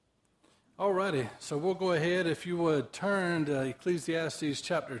Alrighty, so we'll go ahead, if you would, turn to Ecclesiastes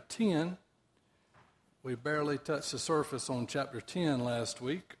chapter 10. We barely touched the surface on chapter 10 last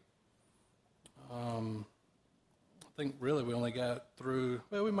week. I think really we only got through,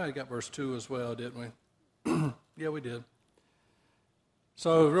 well, we might have got verse 2 as well, didn't we? Yeah, we did.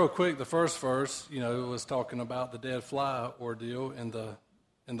 So real quick, the first verse, was talking about the dead fly ordeal in the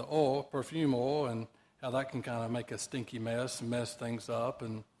oil, perfume oil, and how that can kind of make a stinky mess and mess things up.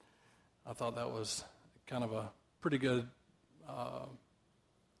 And I thought that was kind of a pretty good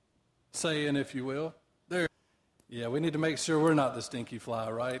saying, if you will. Yeah, we need to make sure we're not the stinky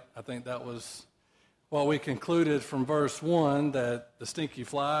fly, right? I think that was what we concluded from verse 1, that the stinky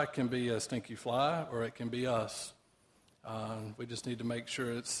fly can be a stinky fly or it can be us. We just need to make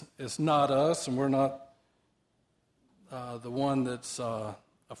sure it's not us, and we're not the one that's a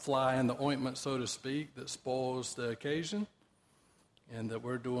fly in the ointment, so to speak, that spoils the occasion, and that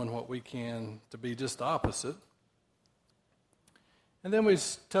we're doing what we can to be just the opposite. And then we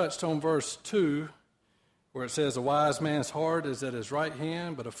touched on verse 2, where it says, a wise man's heart is at his right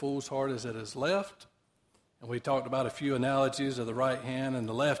hand, but a fool's heart is at his left. And we talked about a few analogies of the right hand and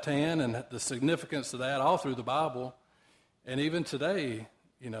the left hand and the significance of that all through the Bible. And even today,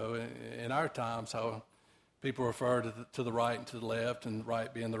 in our times, how people refer to the right and to the left, and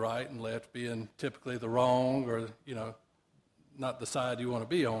right being the right and left being typically the wrong, or, not the side you want to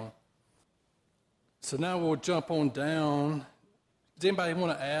be on. So now we'll jump on down. Does anybody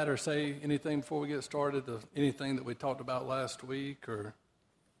want to add or say anything before we get started? Anything that we talked about last week, or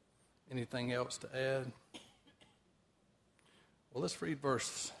anything else to add? Well, let's read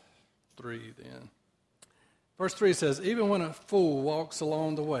verse 3 then. Verse 3 says, even when a fool walks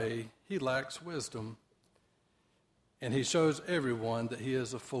along the way, he lacks wisdom, and he shows everyone that he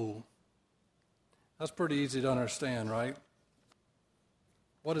is a fool. That's pretty easy to understand, right?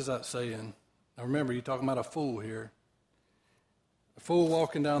 What is that saying? Now remember, you're talking about a fool here. A fool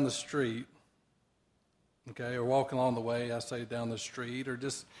walking down the street, okay, or walking along the way, I say down the street, or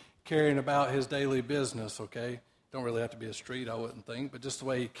just carrying about his daily business, okay? Don't really have to be a street, I wouldn't think, but just the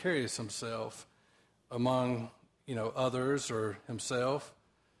way he carries himself among, others or himself.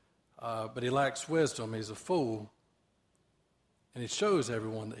 But he lacks wisdom. He's a fool. And he shows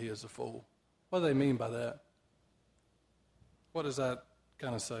everyone that he is a fool. What do they mean by that? What does that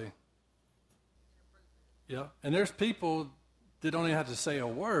kind of say? Yeah. And there's people that don't even have to say a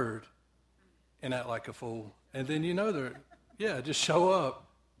word and act like a fool. And then they're, just show up,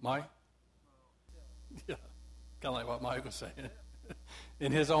 Mike. Yeah. Kind of like what Mike was saying.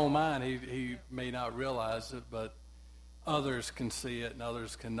 In his own mind, he may not realize it, but others can see it and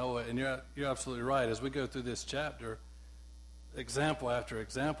others can know it. And you're absolutely right. As we go through this chapter, example after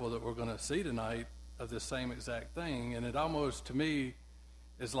example that we're going to see tonight of this same exact thing, and it almost, to me,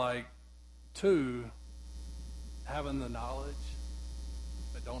 is like two having the knowledge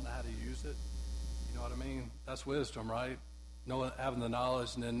but don't know how to use it. You know what I mean? That's wisdom, right? Having the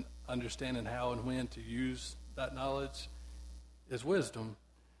knowledge and then understanding how and when to use that knowledge is wisdom.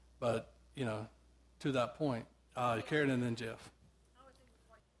 But, to that point. Karen and then Jeff.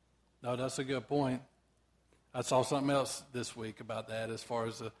 No, that's a good point. I saw something else this week about that as far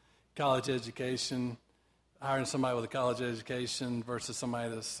as the college education, hiring somebody with a college education versus somebody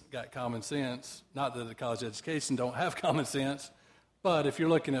that's got common sense. Not that the college education don't have common sense, but if you're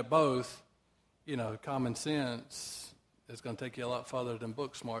looking at both, common sense is going to take you a lot further than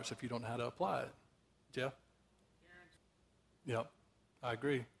book smarts if you don't know how to apply it. Jeff? Yep, I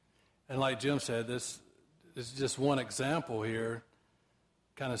agree. And like Jim said, this is just one example here,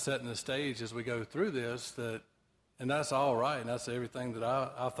 kind of setting the stage as we go through this, and that's all right, and that's everything that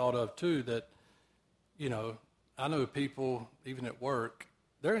I thought of too, that, I know people, even at work,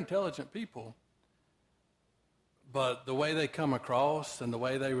 they're intelligent people, but the way they come across and the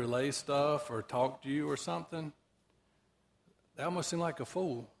way they relay stuff or talk to you or something, they almost seem like a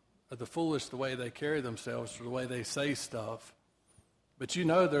fool. Or the foolish, the way they carry themselves, or the way they say stuff. But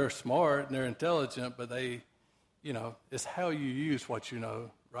they're smart and they're intelligent, but they, it's how you use what you know,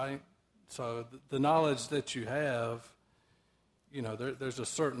 right? So the knowledge that you have, there's a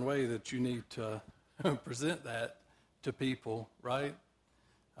certain way that you need to present that to people, right,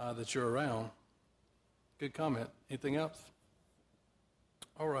 that you're around. Good comment. Anything else?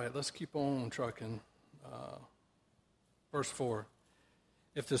 All right, let's keep on trucking. Verse 4.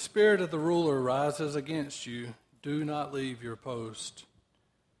 If the spirit of the ruler rises against you, do not leave your post.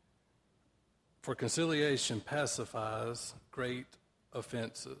 For conciliation pacifies great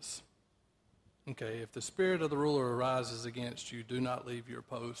offenses. Okay, if the spirit of the ruler arises against you, do not leave your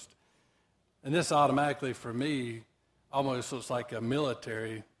post. And this automatically, for me, almost looks like a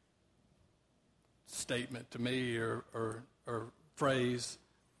military statement to me or phrase.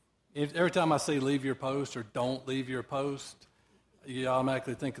 Every time I say leave your post or don't leave your post, you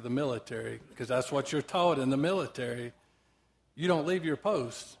automatically think of the military, because that's what you're taught in the military. You don't leave your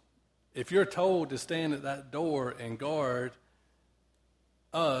post. If you're told to stand at that door and guard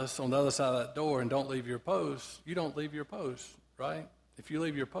us on the other side of that door and don't leave your post, you don't leave your post, right? If you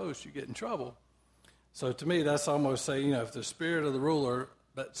leave your post, you get in trouble. So to me, that's almost saying, if the spirit of the ruler,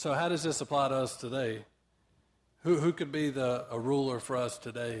 but so how does this apply to us today? Who could be a ruler for us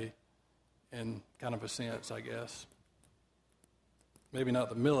today in kind of a sense, I guess? Maybe not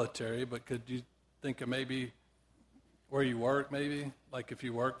the military, but could you think of maybe where you work, maybe? Like if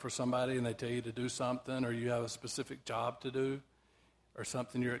you work for somebody and they tell you to do something, or you have a specific job to do, or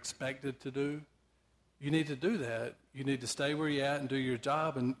something you're expected to do, you need to do that. You need to stay where you're at and do your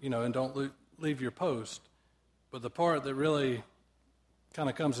job, and and don't leave your post. But the part that really kind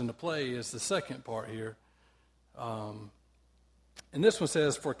of comes into play is the second part here. And this one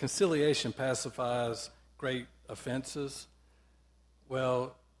says, for conciliation pacifies great offenses.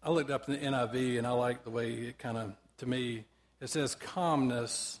 Well, I looked up in the NIV, and I like the way it kind of, to me, it says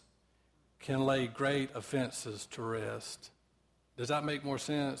calmness can lay great offenses to rest. Does that make more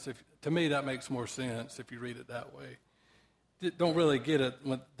sense? To me, that makes more sense if you read it that way. Don't really get it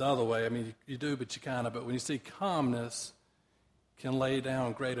the other way. I mean, you do, but you kind of. But when you see calmness can lay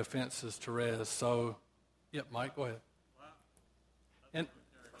down great offenses to rest. So, yep, Mike, go ahead.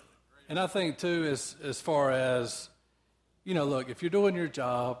 And I think, too, as far as, look, if you're doing your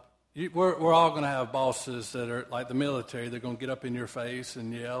job, we're all going to have bosses that are like the military. They're going to get up in your face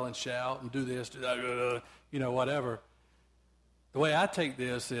and yell and shout and do this, do that, whatever. The way I take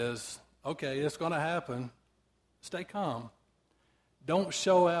this is, okay, it's going to happen. Stay calm. Don't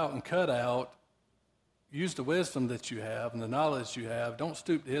show out and cut out. Use the wisdom that you have and the knowledge you have. Don't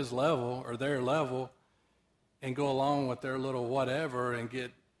stoop to his level or their level and go along with their little whatever and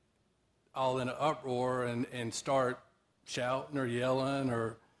get all in an uproar and start shouting or yelling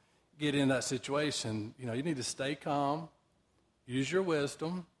or get in that situation. You need to stay calm, use your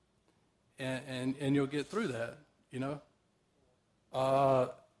wisdom, and you'll get through that,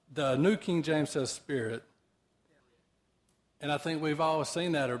 The New King James says spirit. And I think we've all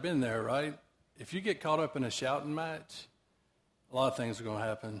seen that or been there, right? If you get caught up in a shouting match, a lot of things are going to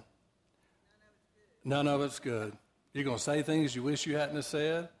happen. None of it's good. You're going to say things you wish you hadn't have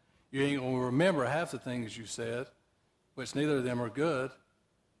said. You ain't going to remember half the things you said, which neither of them are good.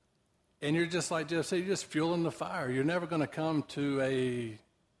 And you're just like Jeff said, you're just fueling the fire. You're never going to come to a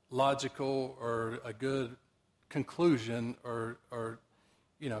logical or a good conclusion or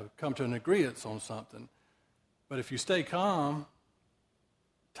come to an agreement on something. But if you stay calm,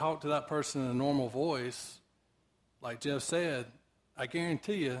 talk to that person in a normal voice, like Jeff said, I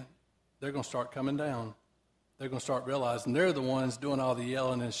guarantee you they're going to start coming down. They're going to start realizing they're the ones doing all the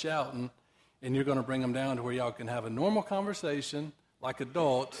yelling and shouting, and you're going to bring them down to where y'all can have a normal conversation like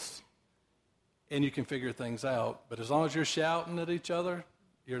adults, and you can figure things out. But as long as you're shouting at each other,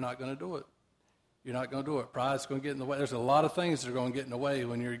 you're not going to do it. You're not going to do it. Pride's going to get in the way. There's a lot of things that are going to get in the way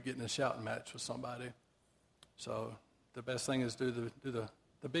when you're getting a shouting match with somebody. So the best thing is do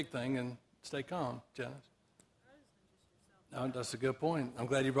the big thing and stay calm, Janice. No, that's a good point. I'm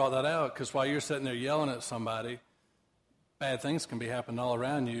glad you brought that out, because while you're sitting there yelling at somebody, bad things can be happening all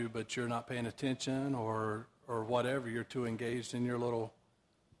around you, but you're not paying attention or whatever. You're too engaged in your little,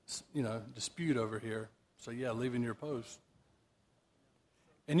 dispute over here. So, yeah, leaving your post.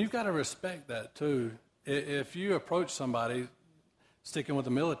 And you've got to respect that, too. If you approach somebody, sticking with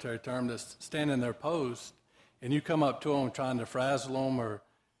the military term, that's standing in their post, and you come up to them trying to frazzle them or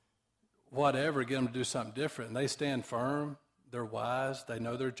whatever, get them to do something different, and they stand firm, they're wise, they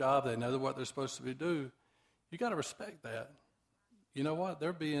know their job, they know what they're supposed to do, you got to respect that. You know what?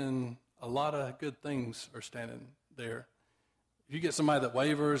 There being a lot of good things are standing there. If you get somebody that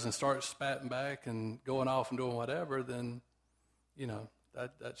wavers and starts spatting back and going off and doing whatever, then,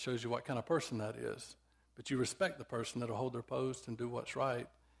 that shows you what kind of person that is. But you respect the person that'll hold their post and do what's right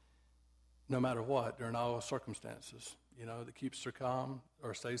no matter what, during all circumstances, that keeps her calm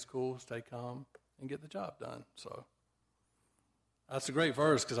or stays cool, stay calm, and get the job done. So that's a great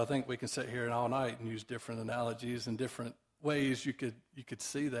verse, because I think we can sit here all night and use different analogies and different ways you could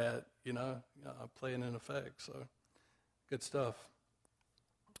see that, playing in effect. So good stuff.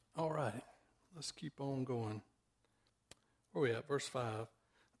 All right, let's keep on going. Where are we at? Verse 5.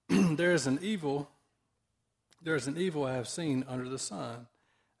 There is an evil I have seen under the sun,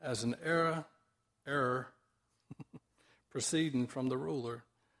 as an error proceeding from the ruler.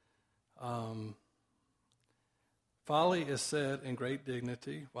 Folly is set in great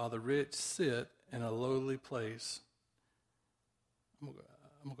dignity, while the rich sit in a lowly place. I'm going to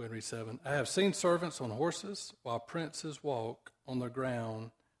go ahead and read 7. I have seen servants on horses, while princes walk on the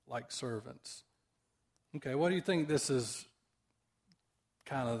ground like servants. Okay, what do you think this is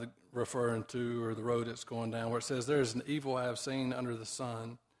kind of referring to, or the road it's going down, where it says, there is an evil I have seen under the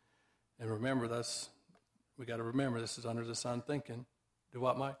sun. And remember, we got to remember, this is under the sun thinking. Do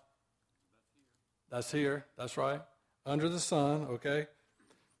what, Mike? That's here. That's right. Under the sun, okay?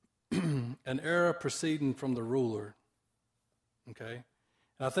 An error proceeding from the ruler, okay?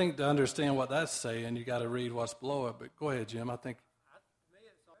 And I think to understand what that's saying, you got to read what's below it. But go ahead, Jim. I think.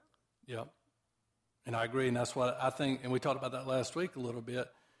 Yep. And I agree, and that's what I think, and we talked about that last week a little bit.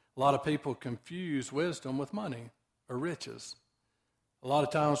 A lot of people confuse wisdom with money or riches. A lot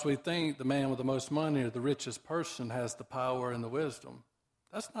of times we think the man with the most money or the richest person has the power and the wisdom.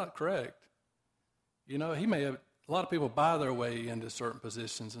 That's not correct. You know, a lot of people buy their way into certain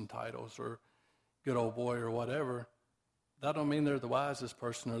positions and titles, or good old boy or whatever. That don't mean they're the wisest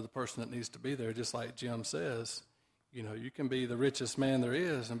person or the person that needs to be there. Just like Jim says, you know, you can be the richest man there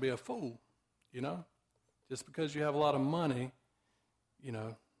is and be a fool, you know. Just because you have a lot of money, you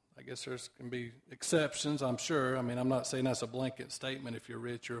know, I guess can be exceptions, I'm sure. I mean, I'm not saying that's a blanket statement. If you're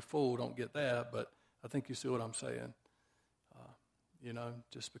rich, you're a fool. Don't get that. But I think you see what I'm saying. You know,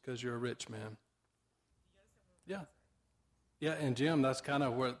 just because you're a rich man. Yeah. Yeah, and Jim, that's kind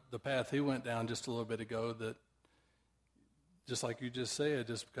of where the path he went down just a little bit ago, that just like you just said,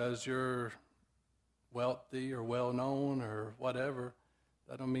 just because you're wealthy or well-known or whatever,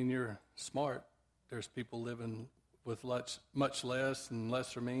 that don't mean you're smart. There's people living with much less and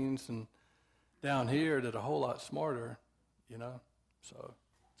lesser means and down here that are a whole lot smarter, you know. So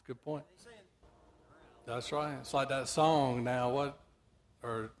it's a good point. That's right. It's like that song now,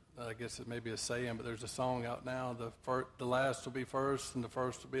 or I guess it may be a saying, but there's a song out now, the last will be first and the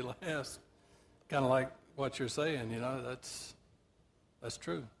first will be last. Kind of like what you're saying, you know, that's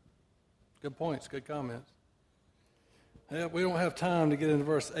true. Good points, good comments. Yeah, we don't have time to get into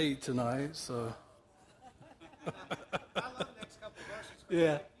verse 8 tonight, so. I love the next couple of verses.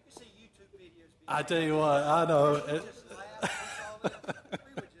 Yeah. You can see YouTube videos. I tell you what, I know. We would just laugh.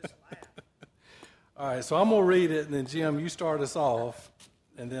 All right, so I'm going to read it, and then, Jim, you start us off,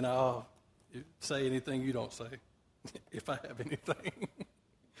 and then I'll say anything you don't say, if I have anything.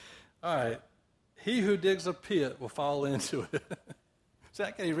 All right. He who digs a pit will fall into it. See,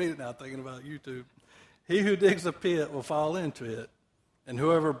 I can't even read it now thinking about YouTube. He who digs a pit will fall into it, and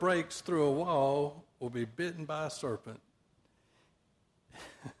whoever breaks through a wall will be bitten by a serpent.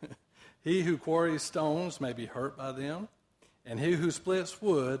 He who quarries stones may be hurt by them, and he who splits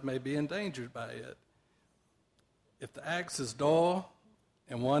wood may be endangered by it. If the axe is dull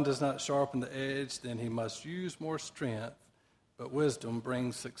and one does not sharpen the edge, then he must use more strength, but wisdom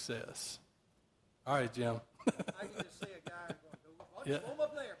brings success. All right, Jim. I can just see a guy going, Yeah. "Boom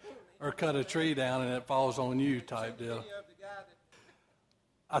up there." Boom. Or cut a tree down and it falls on you type deal. Video of the guy that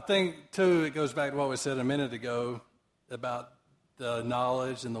I think, too, it goes back to what we said a minute ago about the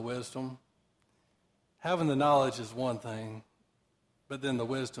knowledge and the wisdom. Having the knowledge is one thing, but then the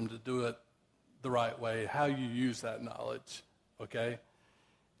wisdom to do it the right way, how you use that knowledge, okay?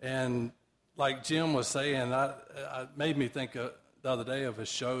 And like Jim was saying, I made me think the other day of a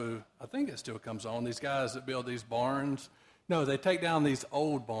show, I think it still comes on, these guys that build these barns. No, they take down these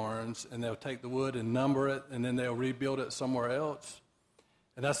old barns, and they'll take the wood and number it, and then they'll rebuild it somewhere else.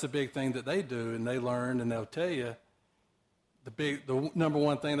 And that's the big thing that they do, and they learn, and they'll tell you, the number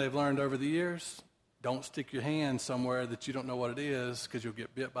one thing they've learned over the years, don't stick your hand somewhere that you don't know what it is, because you'll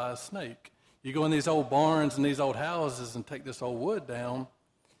get bit by a snake. You go in these old barns and these old houses and take this old wood down,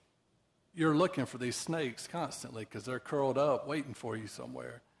 you're looking for these snakes constantly, because they're curled up waiting for you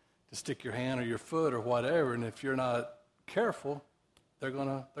somewhere to stick your hand or your foot or whatever, and if you're not careful, they're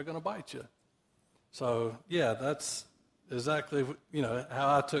gonna bite you. So yeah, that's exactly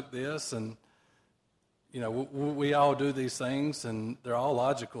how I took this, and we all do these things, and they're all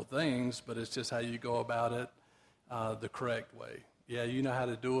logical things, but it's just how you go about it the correct way. Yeah, you know how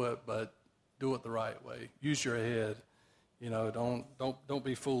to do it, but do it the right way. Use your head. Don't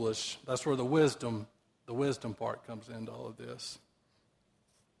be foolish. That's where the wisdom part comes into all of this.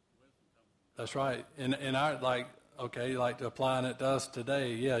 That's right. And I like to applying it to us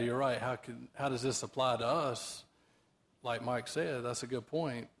today. Yeah, you're right. How does this apply to us? Like Mike said, that's a good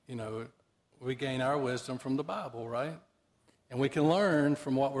point. We gain our wisdom from the Bible, right? And we can learn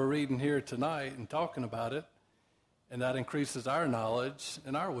from what we're reading here tonight and talking about it, and that increases our knowledge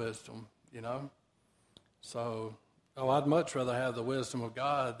and our wisdom, So, I'd much rather have the wisdom of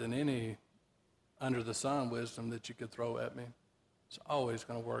God than any under the sun wisdom that you could throw at me. It's always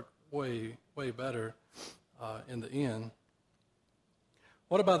going to work way, way better in the end.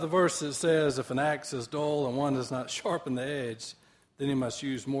 What about the verse that says, if an axe is dull and one does not sharpen the edge, then he must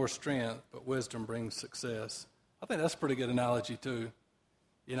use more strength, but wisdom brings success? I think that's a pretty good analogy too.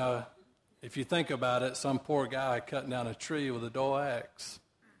 You know, if you think about it, some poor guy cutting down a tree with a dull axe,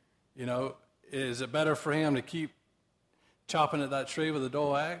 you know, is it better for him to keep chopping at that tree with a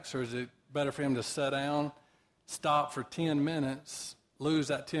dull axe, or is it better for him to sit down, stop for 10 minutes, lose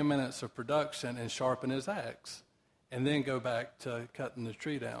that 10 minutes of production, and sharpen his axe, and then go back to cutting the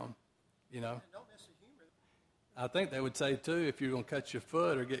tree down, you know? And don't miss the humor. I think they would say, too, if you're going to cut your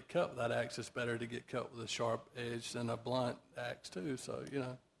foot or get cut with that axe, it's better to get cut with a sharp edge than a blunt axe, too. So, you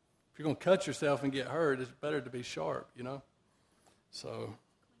know, if you're going to cut yourself and get hurt, it's better to be sharp, you know? So,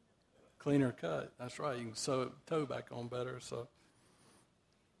 cleaner cut. That's right. You can sew the toe back on better, so.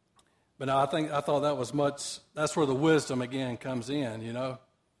 But no, I thought that was that's where the wisdom, again, comes in, you know?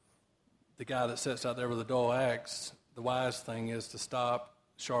 The guy that sits out there with a dull axe, the wise thing is to stop,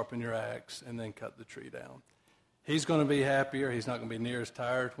 sharpen your axe, and then cut the tree down. He's going to be happier. He's not going to be near as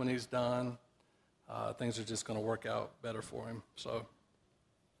tired when he's done. Things are just going to work out better for him. So,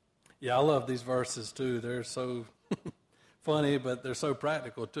 yeah, I love these verses too. They're so funny, but they're so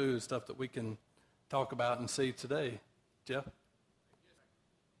practical too, stuff that we can talk about and see today. Jeff?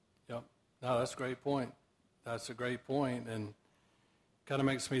 Yep. No, that's a great point. That's a great point, and kind of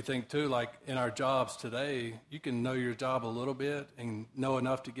makes me think too, like in our jobs today, you can know your job a little bit and know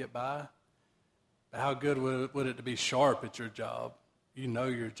enough to get by. How good would it to be sharp at your job? You know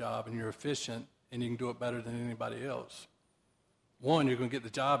your job and you're efficient and you can do it better than anybody else. One, you're going to get the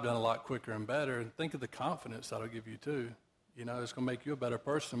job done a lot quicker and better, and think of the confidence that'll give you too. You know, it's going to make you a better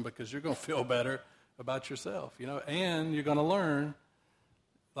person because you're going to feel better about yourself, you know, and you're going to learn,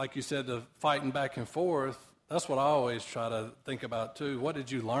 like you said, the fighting back and forth. That's what I always try to think about too. What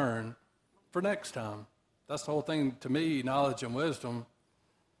did you learn for next time? That's the whole thing to me, knowledge and wisdom.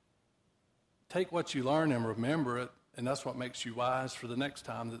 Take what you learn and remember it, and that's what makes you wise for the next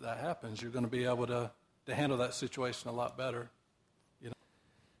time that happens. You're going to be able to handle that situation a lot better. You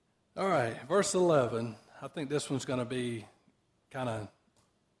know. All right, verse 11. I think this one's going to be kind of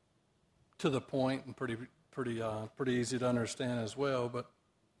to the point and pretty easy to understand as well. But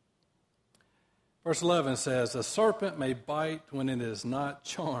verse 11 says, "A serpent may bite when it is not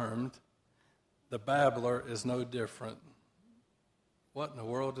charmed. The babbler is no different." What in the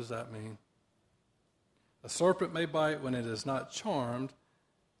world does that mean? A serpent may bite when it is not charmed,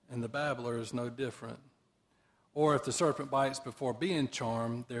 and the babbler is no different. Or if the serpent bites before being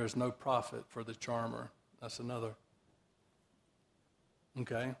charmed, there is no profit for the charmer. That's another.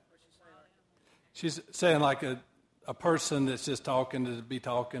 Okay. She's saying like a person that's just talking to be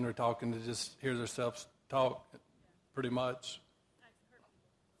talking or talking to just hear themselves talk, pretty much.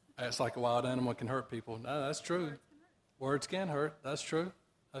 It's like a wild animal can hurt people. No, that's true. Words can hurt. That's true.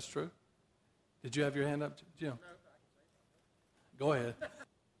 That's true. Did you have your hand up, Jim? Go ahead.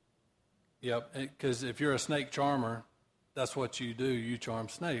 Yep, because if you're a snake charmer, that's what you do. You charm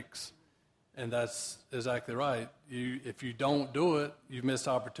snakes. And that's exactly right. If you don't do it, you've missed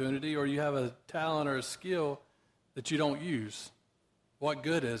opportunity, or you have a talent or a skill that you don't use. What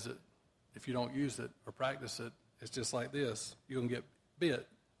good is it if you don't use it or practice it? It's just like this. You're going to get bit,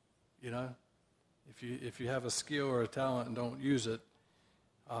 you know. If you have a skill or a talent and don't use it,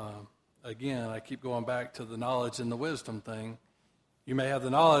 again, I keep going back to the knowledge and the wisdom thing. You may have the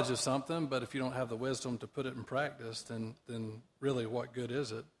knowledge of something, but if you don't have the wisdom to put it in practice, then really what good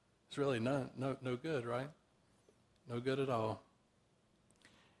is it? It's really no good, right? No good at all.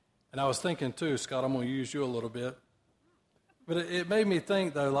 And I was thinking too, Scott, I'm going to use you a little bit. But it made me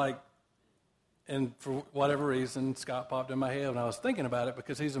think though, like, and for whatever reason, Scott popped in my head, and I was thinking about it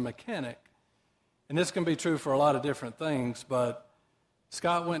because he's a mechanic. And this can be true for a lot of different things, but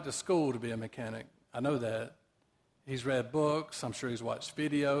Scott went to school to be a mechanic. I know that. He's read books. I'm sure he's watched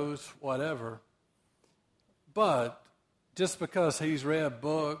videos, whatever. But just because he's read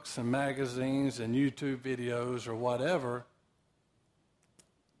books and magazines and YouTube videos or whatever,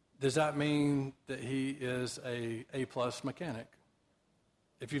 does that mean that he is a A-plus mechanic?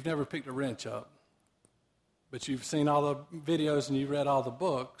 If you've never picked a wrench up, but you've seen all the videos and you've read all the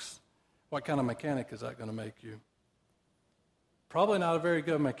books, what kind of mechanic is that going to make you? Probably not a very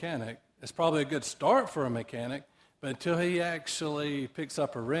good mechanic. It's probably a good start for a mechanic, but until he actually picks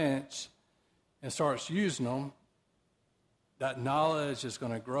up a wrench and starts using them, that knowledge is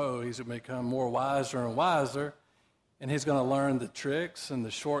going to grow. He's going to become more wiser and wiser, and he's going to learn the tricks and the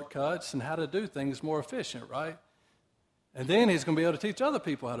shortcuts and how to do things more efficient, right? And then he's going to be able to teach other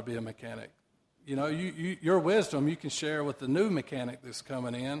people how to be a mechanic. You know, your wisdom you can share with the new mechanic that's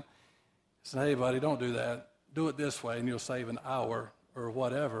coming in, Say, hey, buddy, don't do that. Do it this way, and you'll save an hour or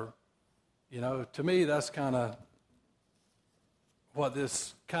whatever. You know, to me, that's kind of what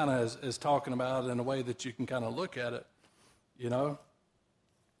this kind of is talking about in a way that you can kind of look at it. You know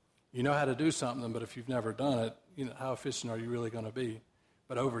how to do something, but if you've never done it, you know, how efficient are you really going to be?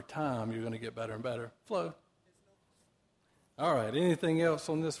 But over time, you're going to get better and better. Flow. All right, anything else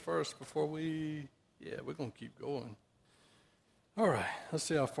on this verse before we're going to keep going. All right, let's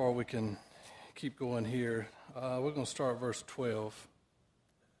see how far we can keep going here. We're going to start verse 12.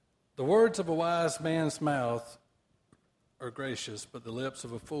 The words of a wise man's mouth are gracious, but the lips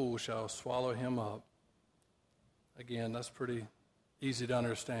of a fool shall swallow him up. Again, that's pretty easy to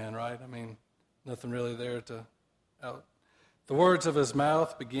understand, right? I mean, nothing really there to out. The words of his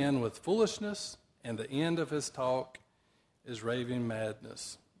mouth begin with foolishness, and the end of his talk is raving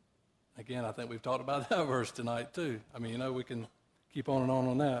madness. Again, I think we've talked about that verse tonight too. I mean, you know, we can keep on and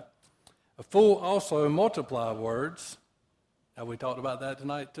on that. A fool also multiply words. Have we talked about that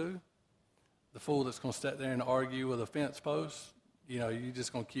tonight too? The fool that's going to sit there and argue with a fence post. You know, you're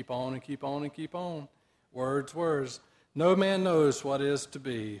just going to keep on and keep on and keep on. Words, words. No man knows what is to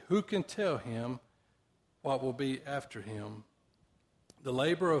be. Who can tell him what will be after him? The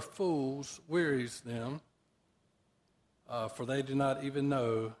labor of fools wearies them, for they do not even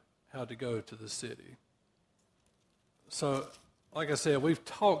know how to go to the city. So, like I said, we've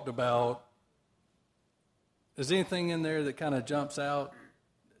talked about, is anything in there that kind of jumps out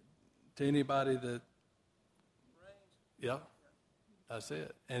to anybody that, yeah, that's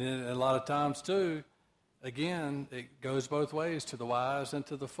it. And then a lot of times too, again, it goes both ways, to the wise and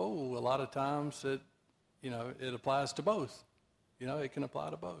to the fool. A lot of times it applies to both. You know, it can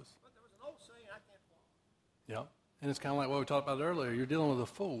apply to both. But there was an old saying, I can't walk. Yeah. And it's kind of like what we talked about earlier. You're dealing with a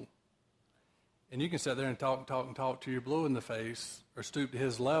fool. And you can sit there and talk till you're blue in the face or stoop to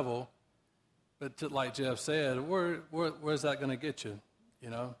his level. But like Jeff said, where's that going to get you? You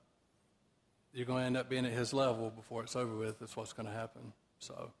know, you're going to end up being at his level before it's over with. That's what's going to happen.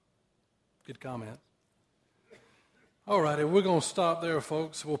 So, good comment. All righty, we're going to stop there,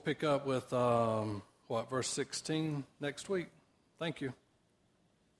 folks. We'll pick up with, verse 16 next week. Thank you.